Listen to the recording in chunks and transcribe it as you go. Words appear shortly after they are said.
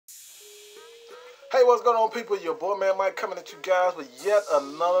Hey, what's going on, people? Your boy Man Mike coming at you guys with yet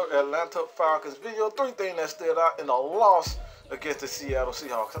another Atlanta Falcons video. Three things that stood out in a loss against the Seattle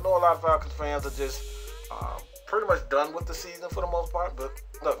Seahawks. I know a lot of Falcons fans are just pretty much done with the season for the most part, but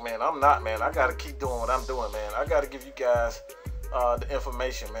look, man, I'm not, man. I got to keep doing what I'm doing, man. I got to give you guys the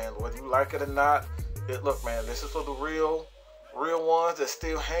information, man, whether you like it or not. Look, man, this is for the real ones that's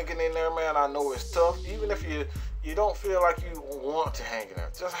still hanging in there, man. I know it's tough, even if you don't feel like you want to hang in there.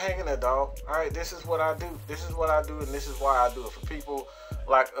 Just hang in there, dog. All right, this is what I do. This is what I do, and this is why I do it for people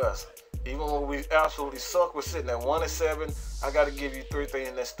like us. Even when we absolutely suck, we're sitting at 1-7. I got to give you three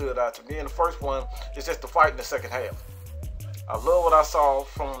things that stood out to me. And the first one is just the fight in the second half. I love what I saw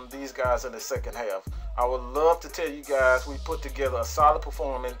from these guys in the second half. I would love to tell you guys we put together a solid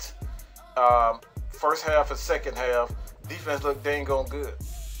performance. First half and second half, defense looked dang on good.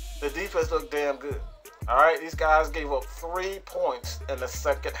 The defense looked damn good. All right, these guys gave up 3 points in the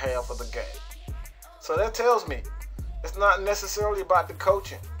second half of the game. So that tells me it's not necessarily about the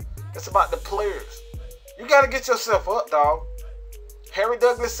coaching. It's about the players. You got to get yourself up, dog. Harry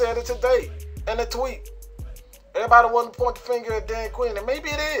Douglas said it today in a tweet. Everybody wanted to point the finger at Dan Quinn, and maybe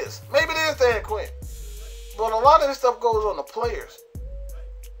it is. Maybe it is Dan Quinn. But a lot of this stuff goes on the players.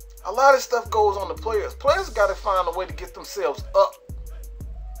 A lot of stuff goes on the players. Players got to find a way to get themselves up.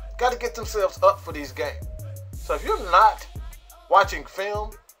 Got to get themselves up for these games. So if you're not watching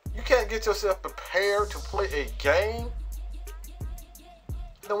film, you can't get yourself prepared to play a game,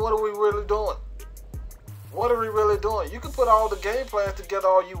 then what are we really doing? What are we really doing? You can put all the game plans together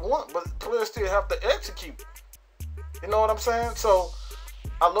all you want, but players still have to execute. You know what I'm saying? So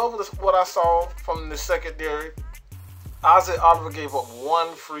I love what I saw from the secondary. Isaiah Oliver gave up one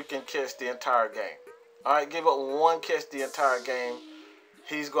freaking catch the entire game. All right, gave up one catch the entire game.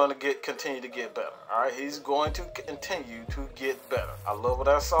 He's going to continue to get better. All right, he's going to continue to get better. I love what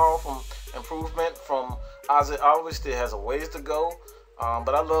I saw from improvement from Isaiah Oliver. Still has a ways to go,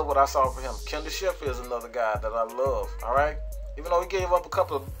 but I love what I saw from him. Kendall Sheffield is another guy that I love. All right, even though he gave up a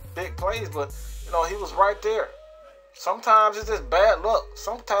couple of big plays, but you know he was right there. Sometimes it's just bad luck.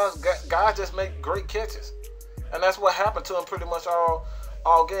 Sometimes guys just make great catches, and that's what happened to him pretty much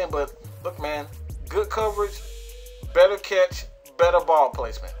all game. But look, man, good coverage, better catch, better ball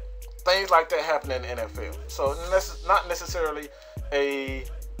placement. Things like that happen in the NFL. So that's not necessarily a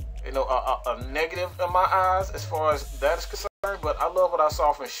negative in my eyes as far as that is concerned, but I love what I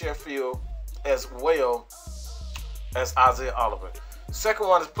saw from Sheffield as well as Isaiah Oliver. Second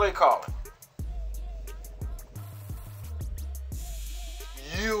one is play calling.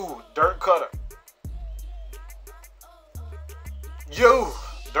 You, Dirk Cutter. You,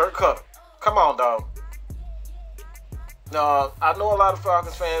 Dirk Cutter. Come on, dog. Now, I know a lot of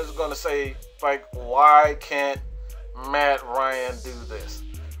Falcons fans are going to say, like, why can't Matt Ryan do this?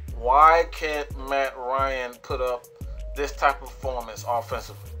 Why can't Matt Ryan put up this type of performance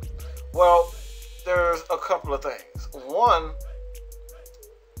offensively? Well, there's a couple of things. One,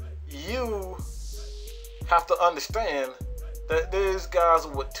 you have to understand that these guys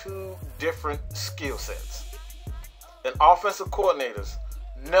are with two different skill sets. And offensive coordinators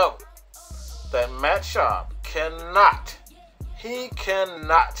know that Matt Schaub cannot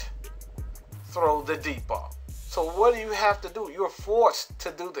throw the deep ball. So what do you have to do? You're forced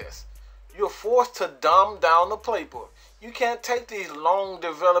to do this. You're forced to dumb down the playbook. You can't take these long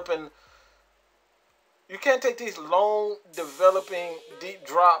developing deep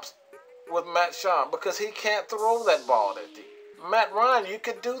drops with Matt Schaub because he can't throw that ball that deep. Matt Ryan, you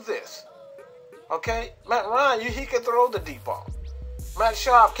could do this. Okay? Matt Ryan, he can throw the deep ball. Matt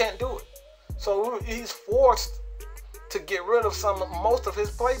Schaub can't do it. So he's forced to get rid of most of his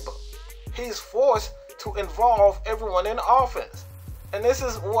playbook. He's forced to involve everyone in the offense. And this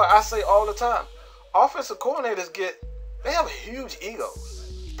is what I say all the time. Offensive coordinators they have huge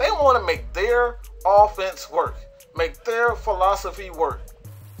egos. They want to make their offense work, make their philosophy work.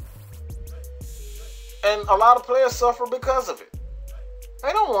 And a lot of players suffer because of it.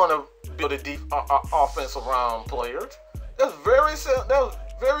 They don't want to build a deep offense around players. There's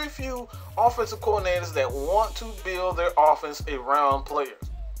very few offensive coordinators that want to build their offense around players,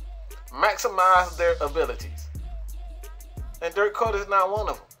 maximize their abilities. And Dirk Cutter is not one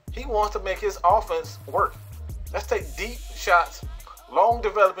of them. He wants to make his offense work. Let's take deep shots, long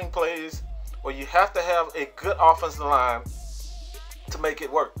developing plays where you have to have a good offensive line to make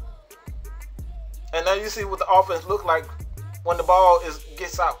it work. And now you see what the offense look like when the ball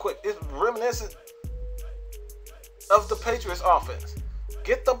gets out quick. It's reminiscent of the Patriots offense.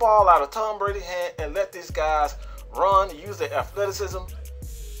 Get the ball out of Tom Brady's hand and let these guys run, use their athleticism,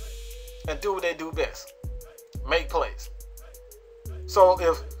 and do what they do best. Make plays. So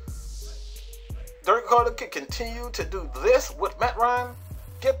if Dirk Carter can continue to do this with Matt Ryan,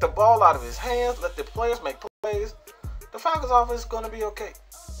 get the ball out of his hands, let the players make plays, the Falcons offense is going to be okay.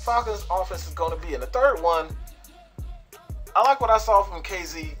 Falcons offense is going to be in the third one. I like what I saw from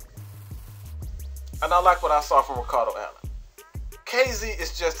KZ, and I like what I saw from Ricardo Allen. KZ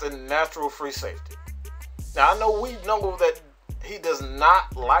is just a natural free safety. Now, I know we know that he does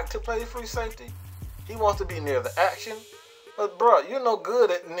not like to play free safety. He wants to be near the action. But, bro, you're no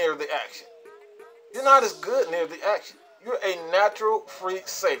good at near the action. You're not as good near the action. You're a natural free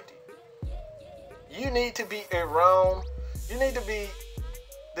safety. You need to be around. You need to be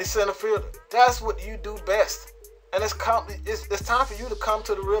the center fielder. That's what you do best. And it's time for you to come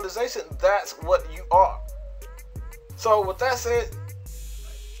to the realization that's what you are. So, with that said,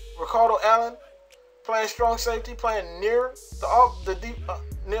 Ricardo Allen playing strong safety, playing near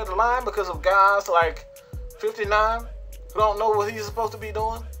near the line because of guys like 59 who don't know what he's supposed to be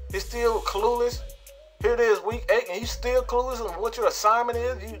doing. He's still clueless. Here it is, week 8, and he's still clueless on what your assignment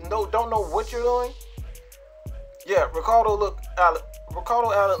is. You don't know what you're doing. Yeah, Ricardo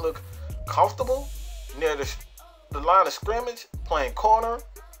Allen looked comfortable near the line of scrimmage, playing corner,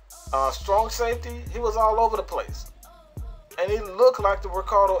 strong safety. He was all over the place. And he looked like the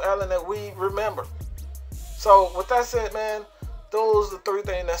Ricardo Allen that we remember. So, with that said, man, those are the 3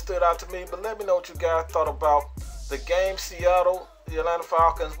 things that stood out to me. But let me know what you guys thought about the game, Seattle, the Atlanta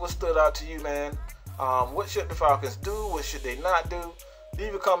Falcons. What stood out to you, man? What should the Falcons do? What should they not do?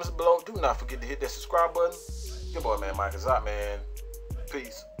 Leave your comments below. Do not forget to hit that subscribe button. Your boy, man, Mike is out, man.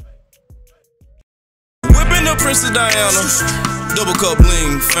 Peace. Whipping the Princess Diana, double cup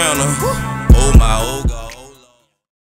bling, found her. Oh my, oh God.